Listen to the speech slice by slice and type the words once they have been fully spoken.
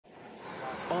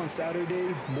On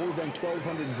Saturday, more than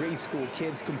 1,200 grade school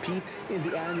kids compete in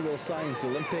the annual Science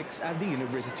Olympics at the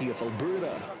University of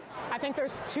Alberta. I think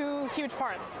there's two huge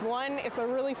parts. One, it's a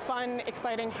really fun,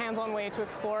 exciting, hands-on way to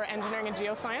explore engineering and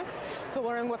geoscience, to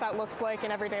learn what that looks like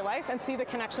in everyday life and see the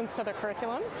connections to the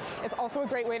curriculum. It's also a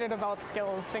great way to develop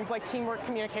skills, things like teamwork,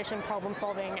 communication, problem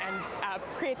solving, and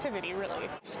creativity, really.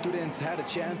 Students had a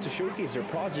chance to showcase their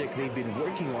project they've been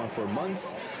working on for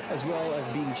months, as well as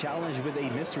being challenged with a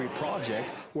mystery project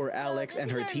where Alex and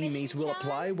her teammates will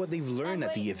apply what they've learned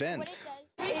at the event.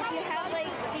 Is you have like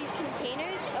these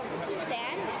containers of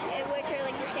sand, which are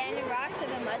like the sand and rocks of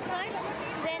a mudslide.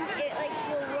 Then it like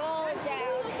will roll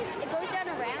down. It goes down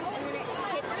a ramp and then it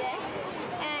hits this,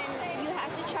 and you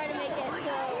have to try to make it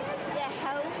so the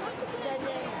house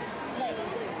doesn't like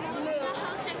move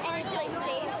and it's like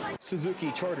safe.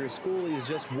 Suzuki Charter School is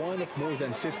just one of more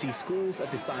than 50 schools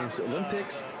at the Science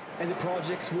Olympics, and the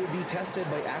projects will be tested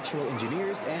by actual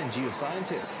engineers and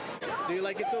geoscientists. Do you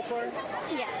like it so far?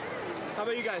 Yeah. How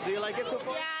about you guys? Do you like it so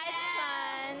far? Yeah, it's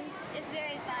fun. It's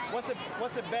very fun.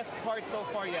 What's the best part so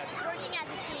far yet? Working as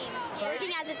a team.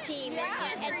 Working as a team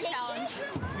and taking challenge.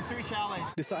 Mystery challenge.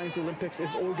 The Science Olympics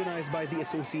is organized by the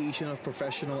Association of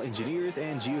Professional Engineers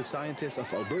and Geoscientists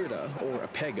of Alberta, or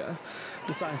APEGA.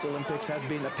 The Science Olympics has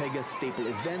been APEGA's staple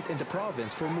event in the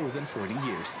province for more than 40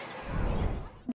 years.